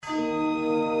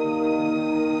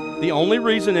The only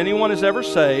reason anyone is ever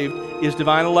saved is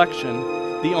divine election.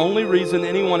 The only reason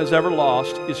anyone is ever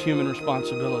lost is human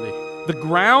responsibility. The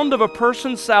ground of a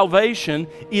person's salvation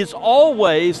is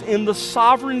always in the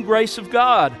sovereign grace of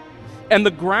God, and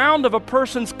the ground of a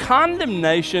person's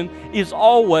condemnation is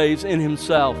always in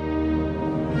himself.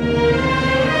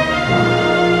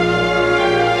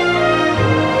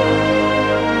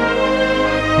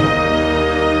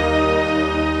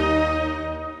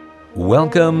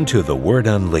 Welcome to The Word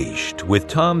Unleashed with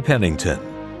Tom Pennington.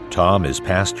 Tom is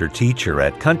pastor-teacher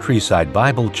at Countryside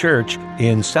Bible Church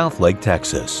in Southlake,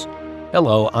 Texas.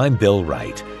 Hello, I'm Bill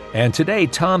Wright, and today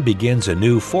Tom begins a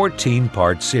new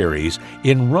 14-part series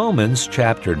in Romans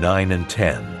chapter 9 and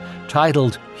 10,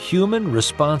 titled Human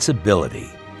Responsibility.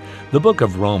 The book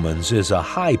of Romans is a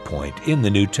high point in the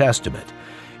New Testament.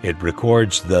 It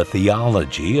records the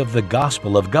theology of the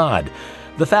gospel of God,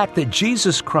 the fact that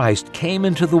Jesus Christ came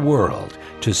into the world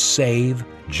to save,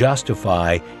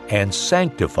 justify, and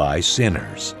sanctify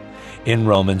sinners. In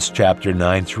Romans chapter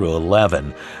 9 through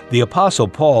 11, the Apostle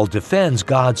Paul defends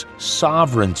God's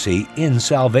sovereignty in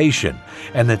salvation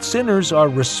and that sinners are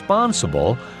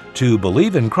responsible to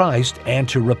believe in Christ and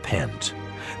to repent.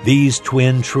 These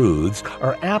twin truths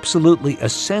are absolutely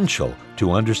essential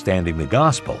to understanding the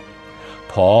gospel.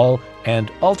 Paul, and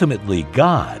ultimately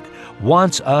God,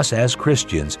 wants us as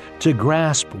Christians to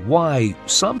grasp why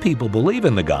some people believe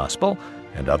in the gospel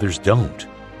and others don't.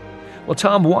 Well,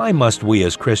 Tom, why must we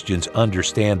as Christians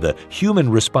understand the human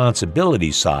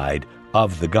responsibility side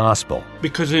of the gospel?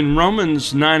 Because in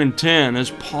Romans 9 and 10, as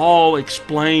Paul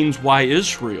explains why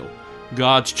Israel,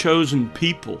 God's chosen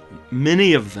people,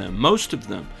 many of them, most of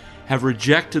them, have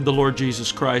rejected the Lord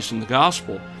Jesus Christ and the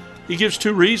gospel, he gives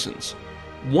two reasons.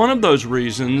 One of those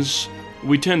reasons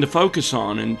we tend to focus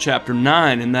on in chapter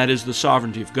 9, and that is the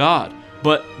sovereignty of God.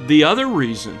 But the other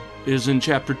reason is in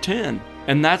chapter 10,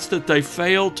 and that's that they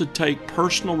fail to take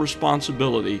personal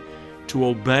responsibility to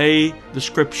obey the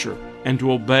Scripture and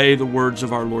to obey the words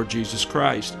of our Lord Jesus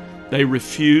Christ. They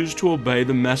refuse to obey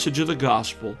the message of the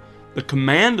gospel, the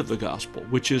command of the gospel,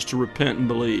 which is to repent and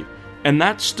believe. And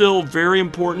that's still very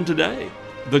important today.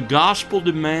 The gospel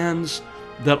demands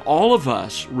that all of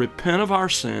us repent of our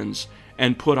sins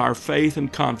and put our faith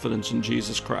and confidence in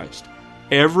Jesus Christ.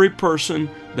 Every person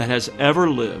that has ever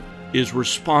lived is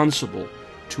responsible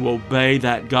to obey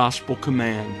that gospel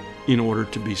command in order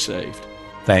to be saved.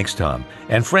 Thanks, Tom.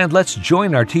 And friend, let's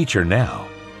join our teacher now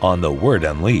on The Word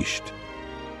Unleashed.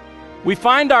 We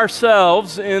find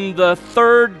ourselves in the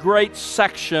third great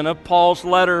section of Paul's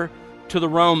letter to the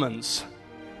Romans.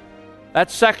 That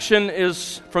section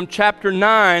is from chapter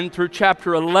 9 through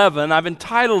chapter 11. I've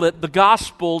entitled it, The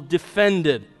Gospel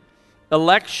Defended,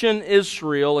 Election,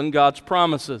 Israel, and God's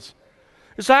Promises.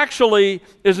 This actually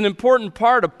is an important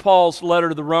part of Paul's letter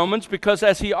to the Romans because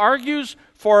as he argues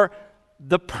for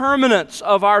the permanence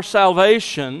of our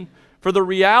salvation, for the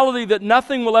reality that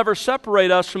nothing will ever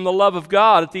separate us from the love of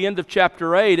God at the end of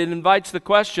chapter 8, it invites the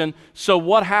question, so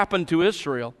what happened to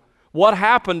Israel? What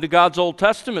happened to God's Old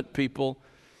Testament people?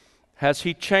 Has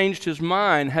he changed his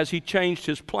mind? Has he changed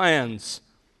his plans?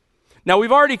 Now,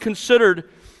 we've already considered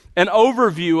an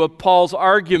overview of Paul's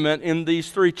argument in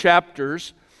these three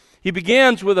chapters. He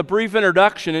begins with a brief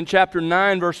introduction in chapter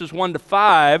 9, verses 1 to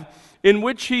 5, in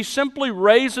which he simply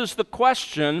raises the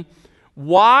question,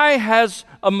 why has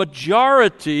a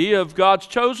majority of God's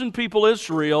chosen people,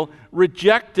 Israel,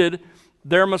 rejected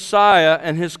their Messiah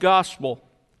and his gospel?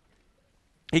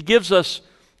 He gives us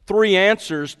three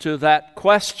answers to that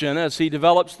question as he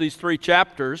develops these three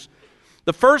chapters.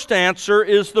 The first answer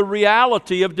is the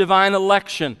reality of divine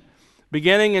election.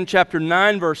 Beginning in chapter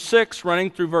 9, verse 6, running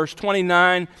through verse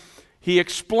 29, he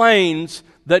explains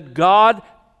that God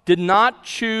did not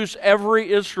choose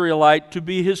every Israelite to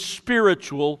be his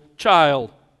spiritual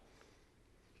child.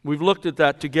 We've looked at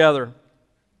that together.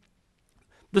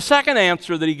 The second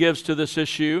answer that he gives to this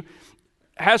issue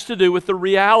has to do with the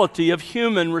reality of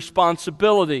human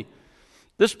responsibility.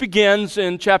 This begins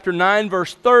in chapter 9,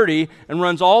 verse 30, and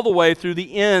runs all the way through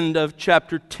the end of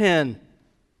chapter 10.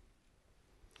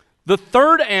 The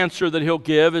third answer that he'll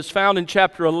give is found in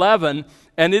chapter 11,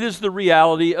 and it is the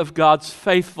reality of God's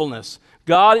faithfulness.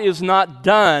 God is not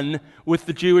done with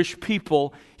the Jewish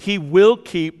people. He will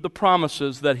keep the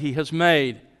promises that he has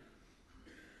made.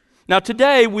 Now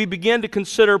today we begin to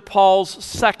consider Paul's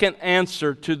second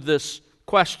answer to this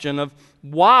question of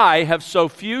why have so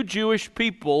few Jewish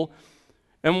people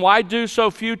and why do so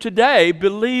few today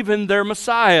believe in their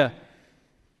Messiah?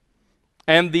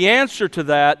 And the answer to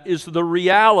that is the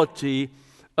reality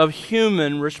of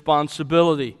human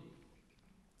responsibility.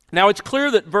 Now it's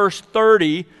clear that verse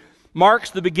 30 marks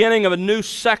the beginning of a new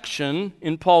section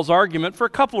in Paul's argument for a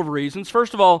couple of reasons.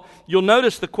 First of all, you'll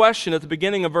notice the question at the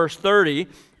beginning of verse 30,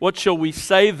 what shall we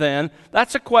say then?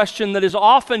 That's a question that is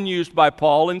often used by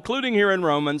Paul, including here in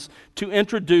Romans, to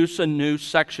introduce a new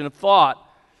section of thought.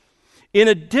 In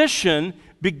addition,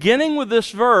 beginning with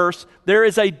this verse, there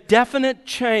is a definite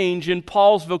change in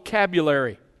Paul's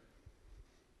vocabulary.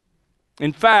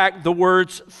 In fact, the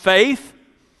words faith,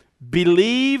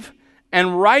 believe,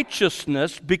 and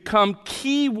righteousness become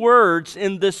key words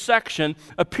in this section,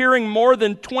 appearing more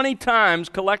than 20 times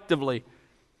collectively.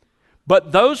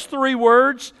 But those three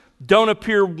words don't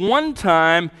appear one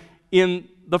time in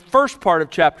the first part of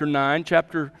chapter 9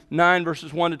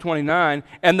 verses 1 to 29,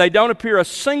 and they don't appear a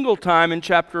single time in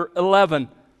chapter 11.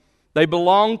 They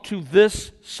belong to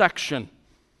this section: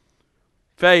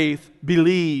 faith,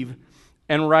 believe,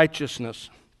 and righteousness.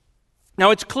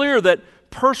 Now, it's clear that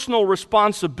personal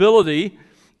responsibility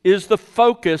is the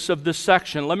focus of this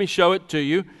section. Let me show it to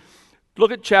you.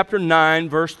 Look at chapter 9,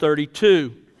 verse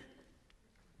 32.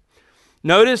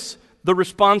 Notice the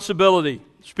responsibility.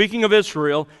 Speaking of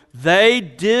Israel, they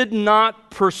did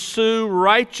not pursue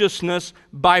righteousness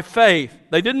by faith.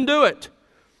 They didn't do it,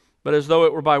 but as though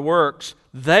it were by works.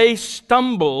 They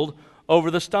stumbled over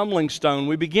the stumbling stone.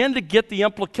 We begin to get the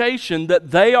implication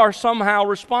that they are somehow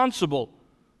responsible.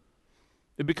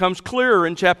 It becomes clearer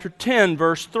in chapter 10,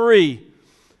 verse 3.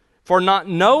 For not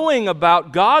knowing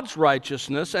about God's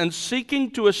righteousness and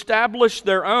seeking to establish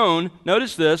their own,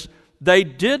 notice this, they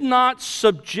did not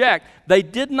submit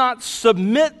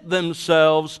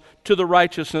themselves to the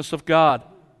righteousness of God.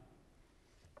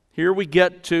 Here we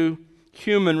get to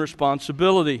human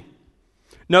responsibility.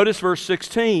 Notice verse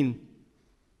 16.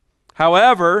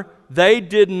 However, they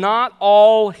did not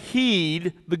all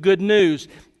heed the good news.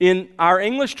 In our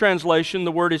English translation,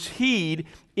 the word is heed.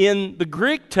 In the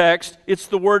Greek text, it's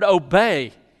the word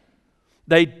obey.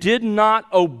 They did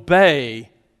not obey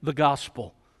the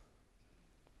gospel.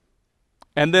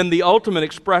 And then the ultimate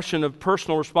expression of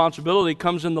personal responsibility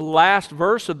comes in the last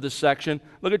verse of this section.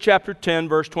 Look at chapter 10,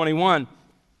 verse 21.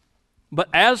 But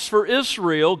as for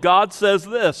Israel, God says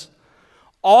this: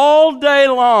 all day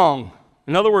long,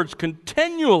 in other words,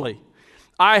 continually,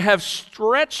 I have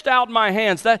stretched out my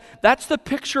hands. That's the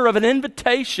picture of an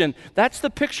invitation. That's the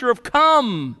picture of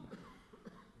come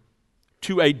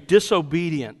to a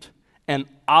disobedient and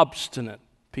obstinate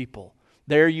people.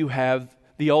 There you have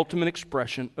the ultimate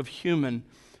expression of human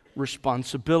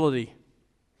responsibility.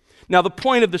 Now, the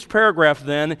point of this paragraph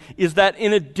then is that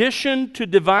in addition to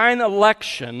divine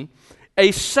election,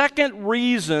 a second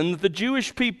reason the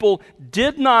Jewish people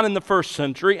did not in the first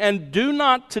century and do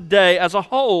not today as a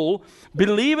whole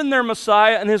believe in their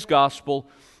Messiah and His gospel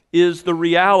is the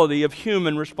reality of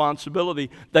human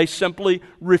responsibility. They simply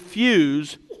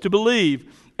refuse to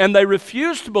believe. And they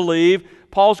refuse to believe,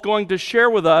 Paul's going to share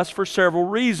with us, for several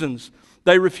reasons.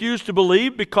 They refuse to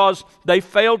believe because they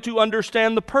failed to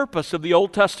understand the purpose of the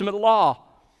Old Testament law.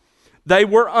 They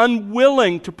were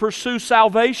unwilling to pursue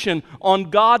salvation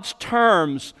on God's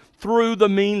terms through the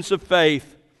means of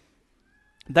faith.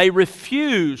 They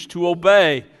refused to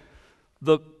obey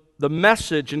the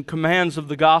message and commands of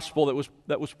the gospel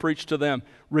that was preached to them.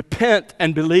 Repent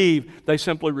and believe. They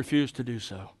simply refused to do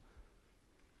so.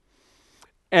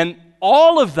 And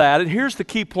all of that, and here's the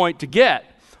key point to get,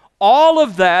 all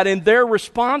of that in their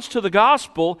response to the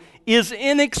gospel is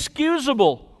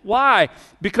inexcusable. Why?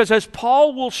 Because as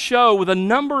Paul will show with a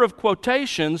number of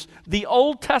quotations, the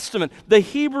Old Testament, the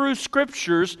Hebrew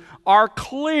Scriptures, are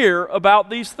clear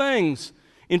about these things.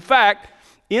 In fact,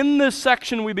 in this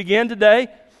section we began today,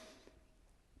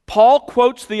 Paul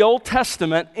quotes the Old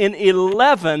Testament in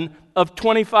 11 of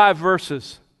 25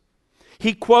 verses.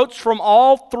 He quotes from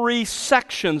all three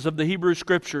sections of the Hebrew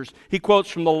Scriptures. He quotes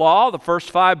from the law, the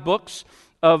first 5 books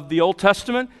of the Old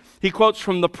Testament. He quotes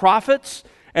from the prophets.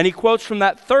 And he quotes from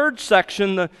that third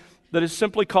section that is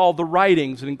simply called the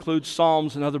writings. It includes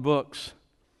Psalms and other books.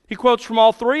 He quotes from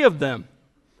all three of them.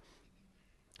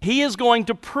 He is going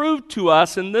to prove to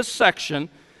us in this section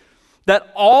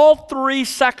that all three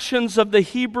sections of the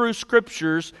Hebrew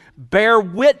Scriptures bear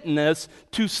witness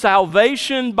to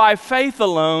salvation by faith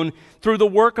alone through the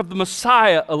work of the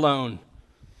Messiah alone.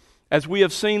 As we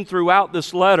have seen throughout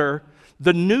this letter,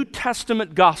 the New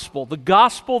Testament gospel, the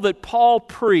gospel that Paul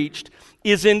preached,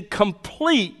 is in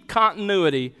complete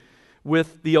continuity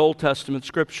with the Old Testament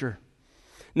Scripture.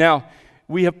 Now,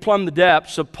 we have plumbed the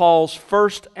depths of Paul's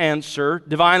first answer,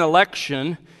 divine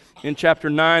election, in chapter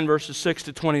 9, verses 6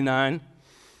 to 29.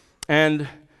 And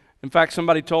in fact,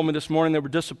 somebody told me this morning they were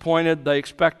disappointed. They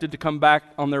expected to come back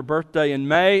on their birthday in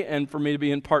May and for me to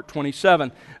be in part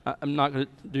 27. I'm not going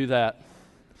to do that.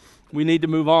 We need to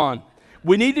move on.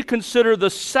 we need to consider the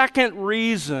second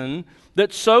reason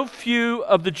that so few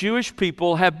of the Jewish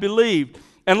people have believed.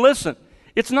 And listen,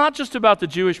 it's not just about the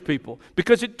Jewish people,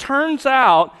 because it turns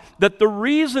out that the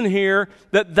reason here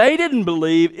that they didn't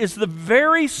believe is the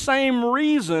very same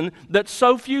reason that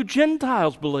so few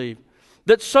Gentiles believe,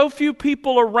 that so few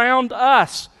people around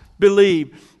us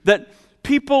believe, that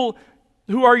people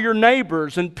who are your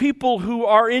neighbors and people who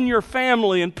are in your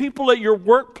family and people at your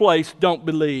workplace don't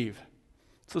believe.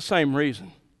 It's the same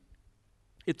reason.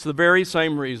 It's the very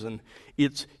same reason.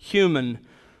 It's human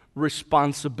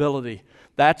responsibility.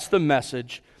 That's the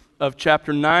message of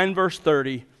chapter 9, verse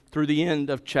 30 through the end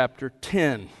of chapter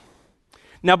 10.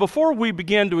 Now, before we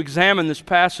begin to examine this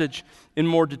passage in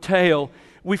more detail,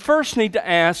 we first need to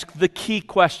ask the key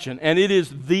question, and it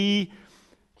is the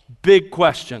big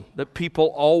question that people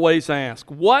always ask.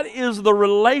 What is the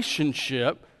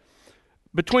relationship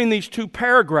between these two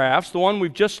paragraphs, the one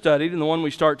we've just studied and the one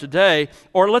we start today?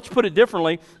 Or let's put it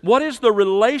differently, what is the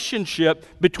relationship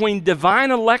between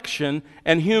divine election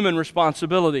and human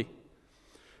responsibility?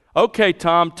 Okay,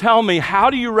 Tom, tell me, how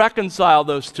do you reconcile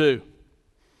those two?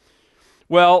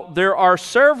 Well, there are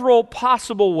several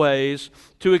possible ways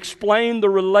to explain the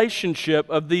relationship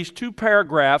of these two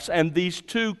paragraphs and these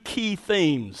two key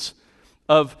themes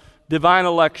of divine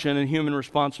election and human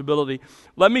responsibility.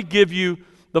 Let me give you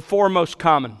the four most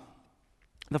common.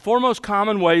 The four most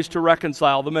common ways to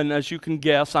reconcile them, and as you can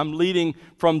guess, I'm leading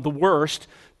from the worst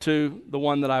to the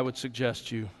one that I would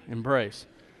suggest you embrace.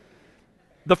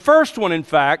 The first one, in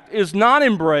fact, is not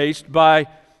embraced by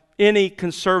any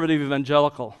conservative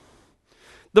evangelical.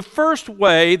 The first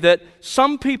way that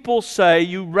some people say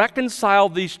you reconcile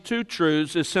these two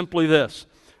truths is simply this: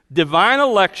 divine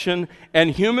election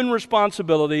and human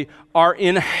responsibility are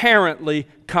inherently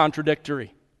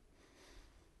contradictory.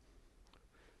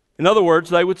 In other words,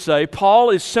 they would say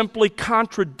Paul is simply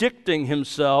contradicting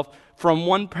himself from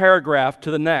one paragraph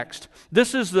to the next.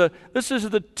 This is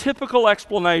the typical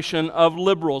explanation of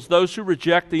liberals, those who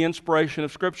reject the inspiration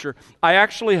of Scripture. I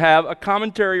actually have a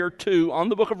commentary or two on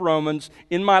the book of Romans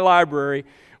in my library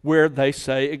where they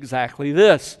say exactly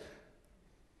this.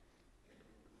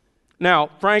 Now,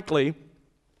 frankly,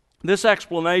 this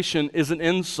explanation is an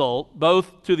insult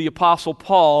both to the Apostle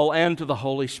Paul and to the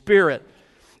Holy Spirit.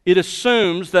 It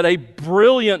assumes that a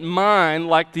brilliant mind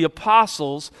like the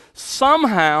apostles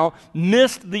somehow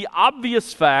missed the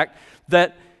obvious fact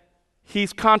that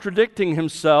he's contradicting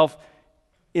himself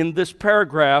in this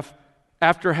paragraph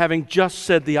after having just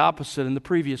said the opposite in the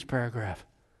previous paragraph.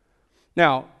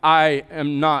 Now, I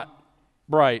am not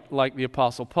bright like the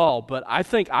Apostle Paul, but I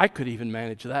think I could even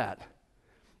manage that.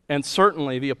 And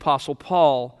certainly the Apostle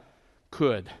Paul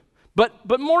could.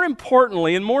 But more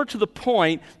importantly, and more to the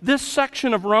point, this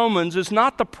section of Romans is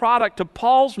not the product of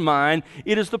Paul's mind,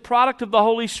 it is the product of the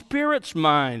Holy Spirit's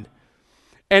mind.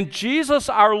 And Jesus,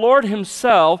 our Lord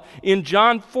himself, in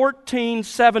John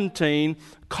 14:17,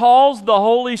 calls the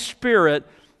Holy Spirit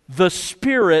the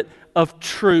Spirit of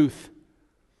truth.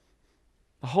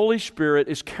 The Holy Spirit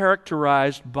is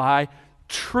characterized by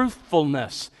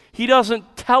truthfulness. He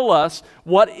doesn't tell us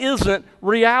what isn't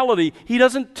reality. He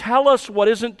doesn't tell us what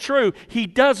isn't true. He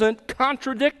doesn't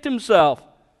contradict himself.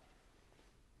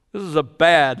 This is a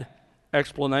bad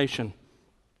explanation.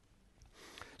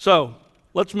 So,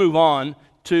 let's move on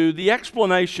to the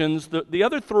explanations. The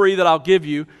other three that I'll give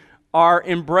you are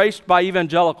embraced by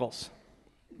evangelicals.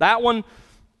 That one,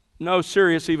 no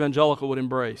serious evangelical would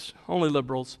embrace. Only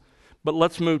liberals. But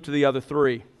let's move to the other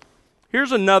three.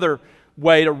 Here's another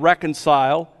way to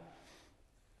reconcile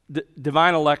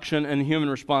divine election and human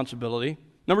responsibility.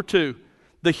 Number two,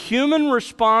 the human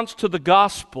response to the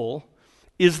gospel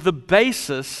is the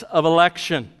basis of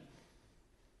election.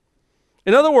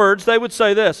 In other words, they would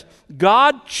say this: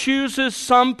 God chooses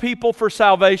some people for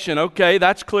salvation. Okay,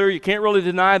 that's clear. You can't really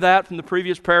deny that from the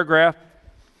previous paragraph.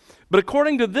 But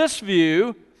according to this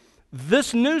view,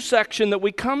 this new section that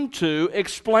we come to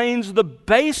explains the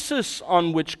basis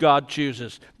on which God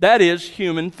chooses. That is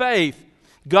human faith.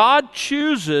 God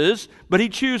chooses, but he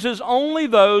chooses only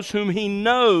those whom he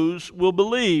knows will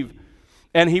believe.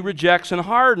 And he rejects and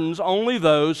hardens only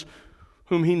those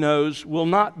whom he knows will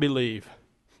not believe.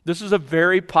 This is a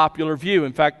very popular view.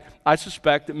 In fact, I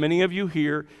suspect that many of you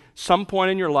here, some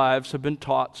point in your lives, have been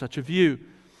taught such a view.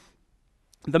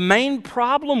 The main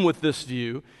problem with this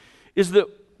view is that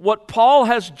what Paul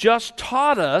has just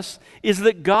taught us is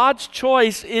that God's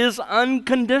choice is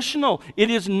unconditional. It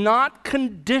is not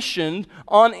conditioned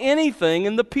on anything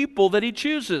in the people that he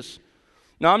chooses.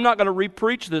 Now, I'm not going to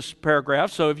re-preach this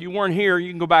paragraph, so if you weren't here,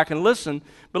 you can go back and listen.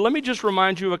 But let me just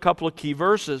remind you of a couple of key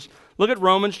verses. Look at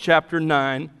Romans chapter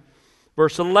 9,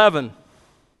 verse 11.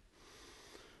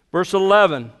 Verse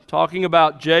 11, talking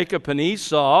about Jacob and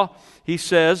Esau, he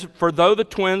says, "For though the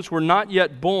twins were not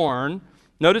yet born,"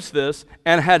 notice this,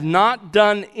 "and had not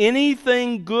done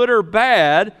anything good or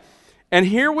bad," and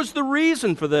here was the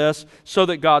reason for this, "so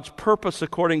that God's purpose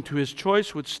according to his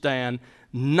choice would stand,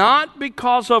 not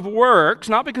because of works,"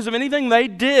 not because of anything they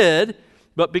did,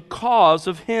 but because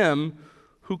of him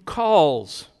who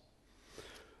calls.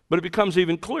 But it becomes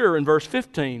even clearer in verse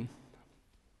 15.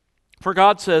 For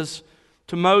God says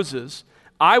to Moses,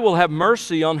 "I will have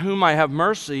mercy on whom I have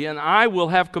mercy, and I will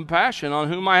have compassion on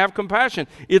whom I have compassion."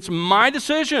 It's my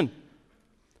decision.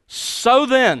 So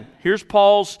then, here's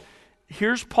Paul's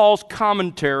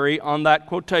commentary on that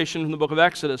quotation from the book of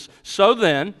Exodus. So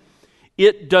then,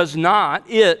 it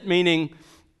meaning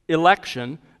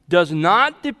election, does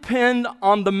not depend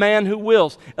on the man who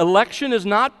wills. Election is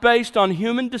not based on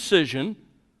human decision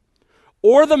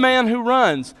or the man who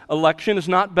runs. Election is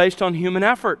not based on human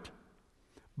effort.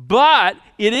 But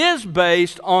it is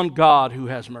based on God who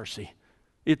has mercy.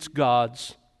 It's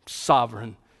God's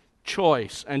sovereign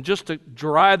choice. And just to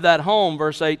drive that home,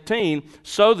 verse 18,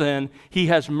 "So then, he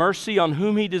has mercy on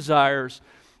whom he desires,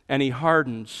 and he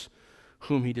hardens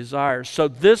whom he desires." So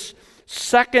this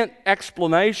second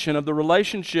explanation of the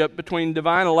relationship between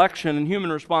divine election and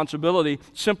human responsibility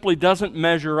simply doesn't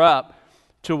measure up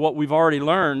to what we've already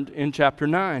learned in chapter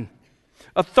 9.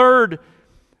 A third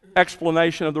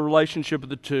explanation of the relationship of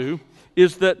the two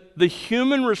is that the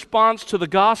human response to the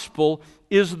gospel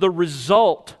is the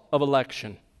result of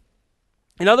election.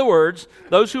 In other words,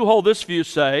 those who hold this view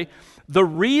say, the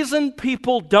reason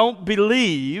people don't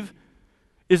believe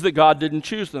is that God didn't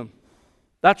choose them.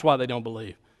 That's why they don't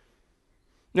believe.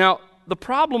 Now, the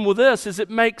problem with this is it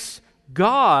makes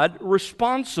God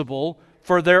responsible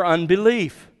for their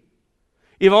unbelief.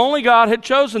 If only God had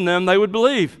chosen them, they would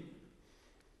believe.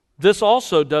 This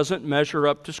also doesn't measure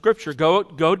up to Scripture. Go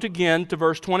again to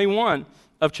verse 21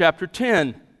 of chapter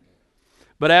 10.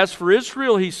 "But as for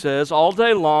Israel," he says, "all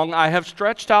day long I have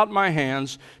stretched out my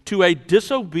hands to a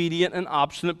disobedient and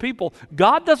obstinate people."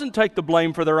 God doesn't take the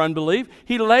blame for their unbelief.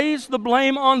 He lays the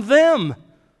blame on them.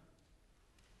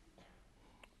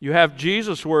 You have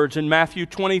Jesus' words in Matthew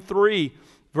 23,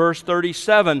 verse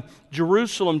 37,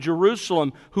 "Jerusalem,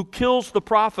 Jerusalem, who kills the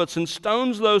prophets and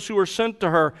stones those who are sent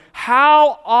to her.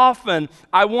 How often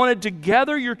I wanted to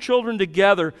gather your children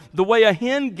together the way a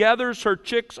hen gathers her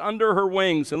chicks under her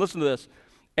wings." And listen to this.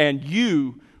 "And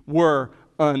you were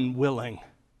unwilling."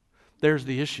 There's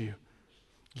the issue.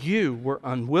 You were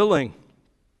unwilling.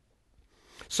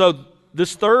 So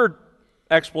this third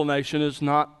explanation is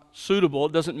not suitable.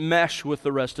 It doesn't mesh with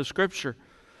the rest of Scripture.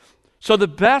 So the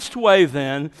best way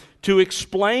then to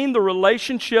explain the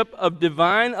relationship of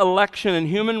divine election and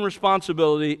human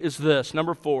responsibility is this.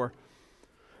 Number 4,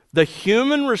 the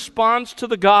human response to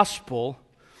the gospel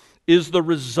is the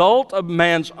result of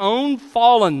man's own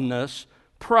fallenness,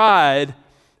 pride,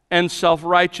 and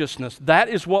self-righteousness. That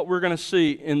is what we're going to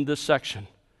see in this section.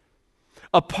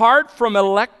 Apart from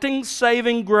electing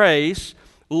saving grace,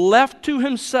 left to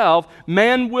himself,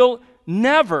 man will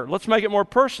never, let's make it more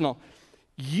personal,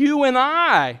 you and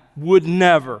I would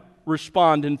never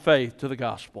respond in faith to the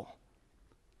gospel.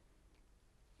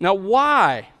 Now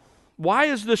why? Why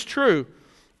is this true?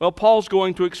 Well, Paul's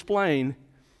going to explain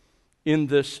in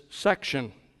this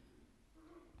section.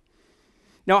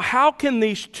 Now, how can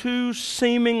these two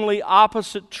seemingly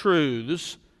opposite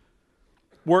truths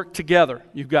work together?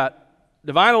 You've got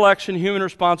divine election, human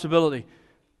responsibility.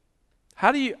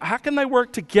 How can they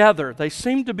work together? They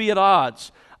seem to be at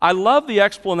odds. I love the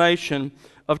explanation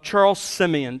of Charles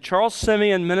Simeon. Charles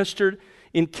Simeon ministered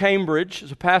in Cambridge,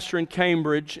 as a pastor in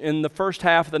Cambridge, in the first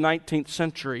half of the 19th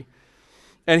century.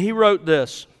 And he wrote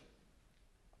this,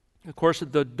 of course,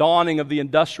 at the dawning of the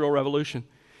Industrial Revolution.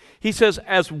 He says,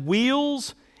 "As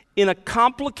wheels in a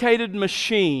complicated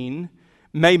machine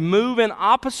may move in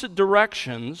opposite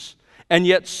directions and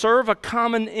yet serve a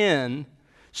common end,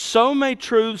 so may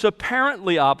truths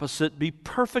apparently opposite be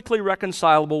perfectly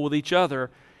reconcilable with each other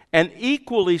and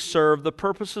equally serve the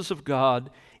purposes of God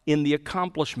in the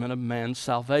accomplishment of man's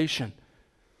salvation."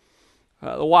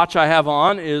 The watch I have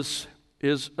on is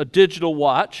a digital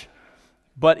watch,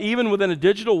 but even within a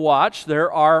digital watch, there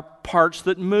are parts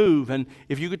that move. And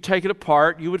if you could take it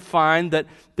apart, you would find that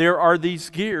there are these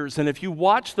gears. And if you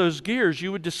watch those gears,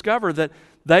 you would discover that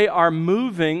they are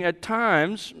moving at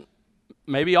times,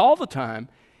 maybe all the time,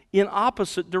 in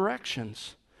opposite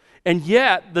directions. And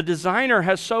yet, the designer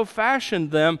has so fashioned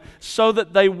them so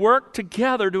that they work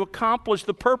together to accomplish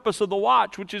the purpose of the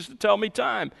watch, which is to tell me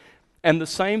time. And the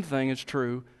same thing is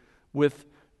true with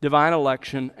divine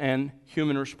election and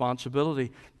human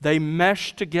responsibility. They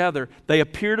mesh together. They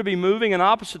appear to be moving in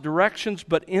opposite directions,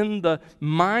 but in the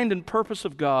mind and purpose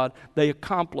of God, they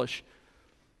accomplish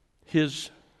His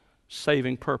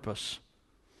saving purpose.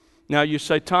 Now you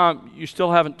say, Tom, you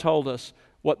still haven't told us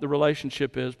what the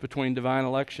relationship is between divine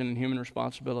election and human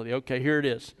responsibility. Okay, here it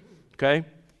is. Okay?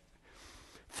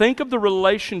 Think of the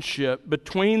relationship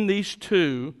between these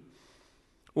two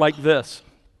like this.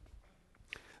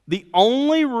 The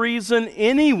only reason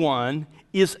anyone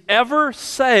is ever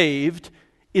saved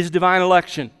is divine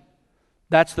election.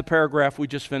 That's the paragraph we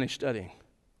just finished studying.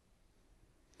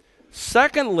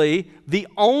 Secondly, the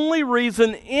only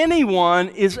reason anyone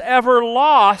is ever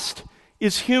lost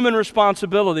is human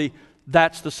responsibility.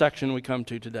 That's the section we come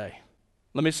to today.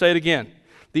 Let me say it again.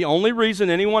 The only reason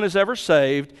anyone is ever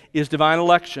saved is divine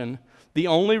election. The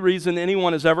only reason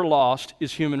anyone is ever lost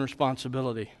is human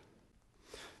responsibility.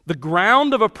 The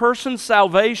ground of a person's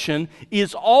salvation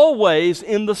is always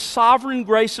in the sovereign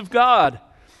grace of God,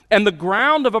 and the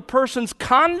ground of a person's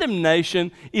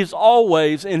condemnation is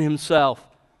always in himself.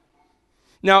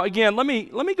 Now, again, let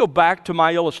me go back to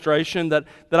my illustration that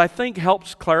I think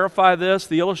helps clarify this,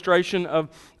 the illustration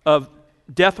of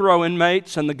death row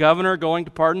inmates and the governor going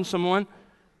to pardon someone.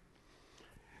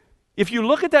 If you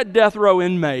look at that death row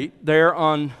inmate there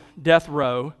on death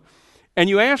row, and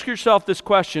you ask yourself this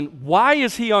question, why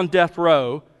is he on death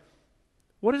row?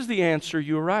 What is the answer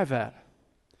you arrive at?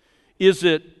 Is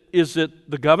it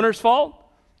the governor's fault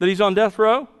that he's on death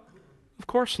row? Of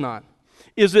course not.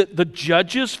 Is it the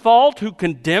judge's fault who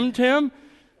condemned him?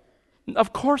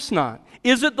 Of course not.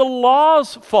 Is it the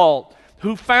law's fault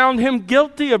who found him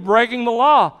guilty of breaking the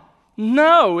law?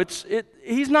 No,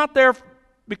 he's not there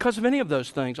because of any of those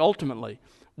things, ultimately.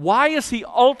 Why is he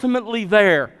ultimately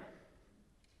there?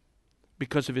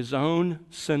 Because of his own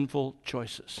sinful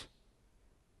choices.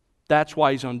 That's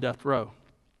why he's on death row.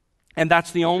 And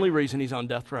that's the only reason he's on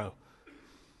death row.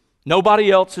 Nobody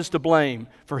else is to blame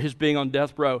for his being on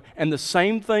death row. And the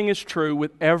same thing is true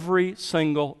with every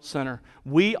single sinner.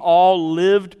 We all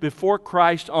lived before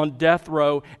Christ on death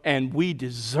row, and we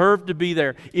deserve to be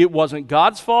there. It wasn't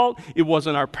God's fault. It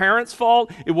wasn't our parents'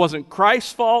 fault. It wasn't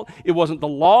Christ's fault. It wasn't the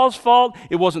law's fault.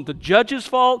 It wasn't the judge's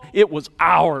fault. It was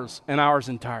ours, and ours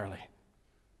entirely.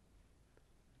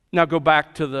 Now go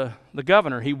back to the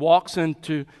governor. He walks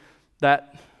into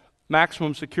that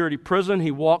maximum security prison. He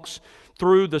walks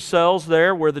through the cells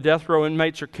there where the death row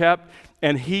inmates are kept,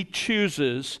 and he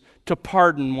chooses to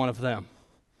pardon one of them.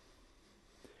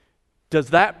 Does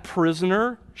that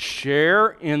prisoner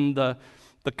share in the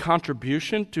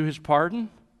contribution to his pardon?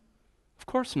 Of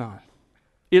course not.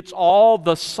 It's all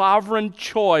the sovereign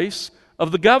choice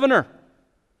of the governor.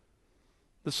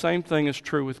 The same thing is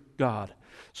true with God.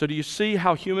 So do you see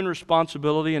how human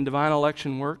responsibility and divine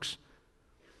election works?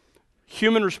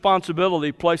 Human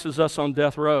responsibility places us on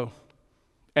death row,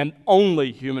 and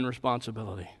only human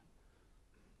responsibility,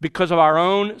 because of our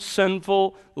own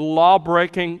sinful,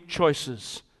 law-breaking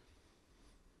choices.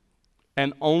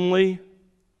 And only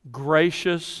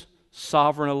gracious,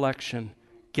 sovereign election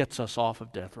gets us off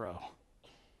of death row.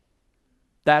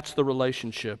 That's the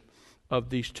relationship of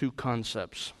these two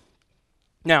concepts.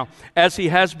 Now, as he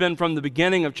has been from the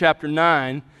beginning of chapter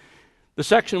 9, the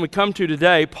section we come to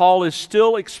today, Paul is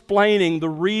still explaining the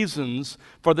reasons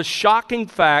for the shocking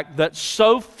fact that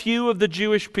so few of the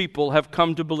Jewish people have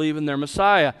come to believe in their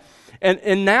Messiah.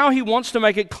 And now he wants to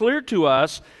make it clear to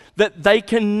us that they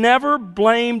can never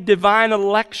blame divine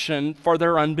election for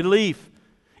their unbelief.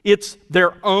 It's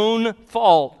their own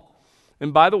fault.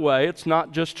 And by the way, it's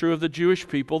not just true of the Jewish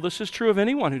people. This is true of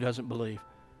anyone who doesn't believe.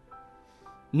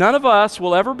 None of us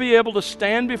will ever be able to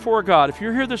stand before God. If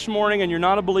you're here this morning and you're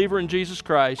not a believer in Jesus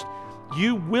Christ,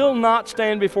 you will not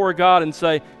stand before God and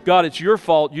say, God, it's your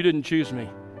fault, you didn't choose me.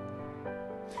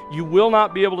 You will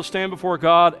not be able to stand before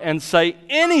God and say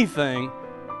anything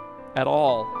at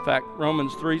all. In fact,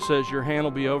 Romans 3 says your hand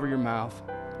will be over your mouth.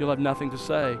 You'll have nothing to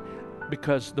say,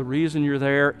 because the reason you're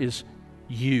there is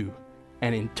you,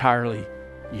 and entirely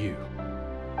you.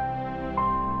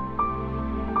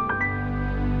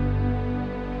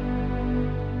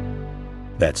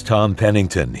 That's Tom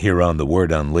Pennington here on The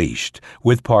Word Unleashed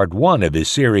with part 1 of his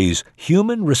series,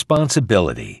 Human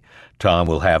Responsibility. Tom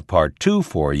will have part 2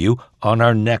 for you on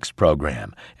our next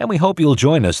program, and we hope you'll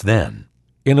join us then.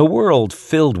 In a world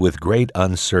filled with great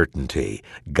uncertainty,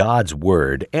 God's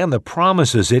Word and the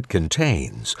promises it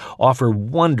contains offer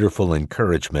wonderful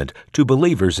encouragement to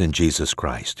believers in Jesus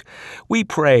Christ. We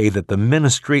pray that the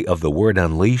ministry of The Word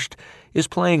Unleashed is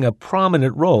playing a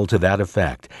prominent role to that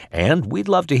effect, and we'd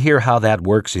love to hear how that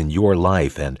works in your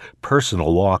life and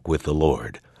personal walk with the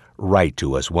Lord. write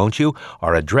to us, won't you?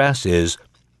 Our address is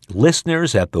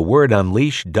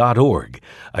listeners@thewordunleashed.org.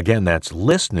 Again, that's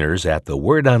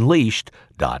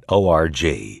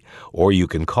listeners@thewordunleashed.org. Or you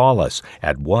can call us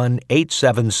at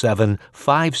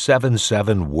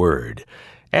 1-877-577-WORD.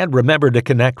 And remember to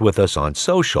connect with us on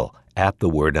social at The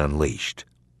Word Unleashed.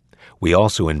 We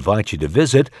also invite you to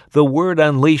visit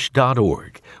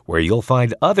thewordunleashed.org, where you'll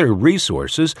find other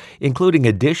resources, including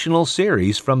additional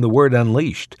series from The Word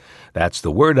Unleashed. That's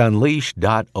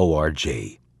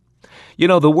thewordunleashed.org. You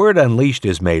know, The Word Unleashed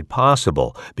is made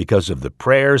possible because of the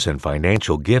prayers and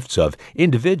financial gifts of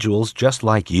individuals just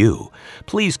like you.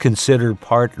 Please consider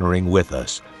partnering with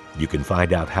us. You can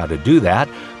find out how to do that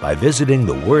by visiting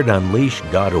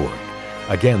thewordunleashed.org.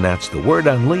 Again, that's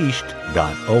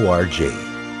thewordunleashed.org.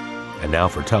 And now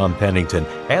for Tom Pennington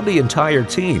and the entire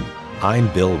team,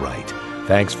 I'm Bill Wright.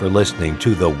 Thanks for listening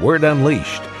to The Word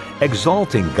Unleashed,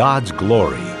 exalting God's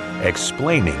glory,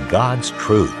 explaining God's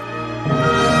truth.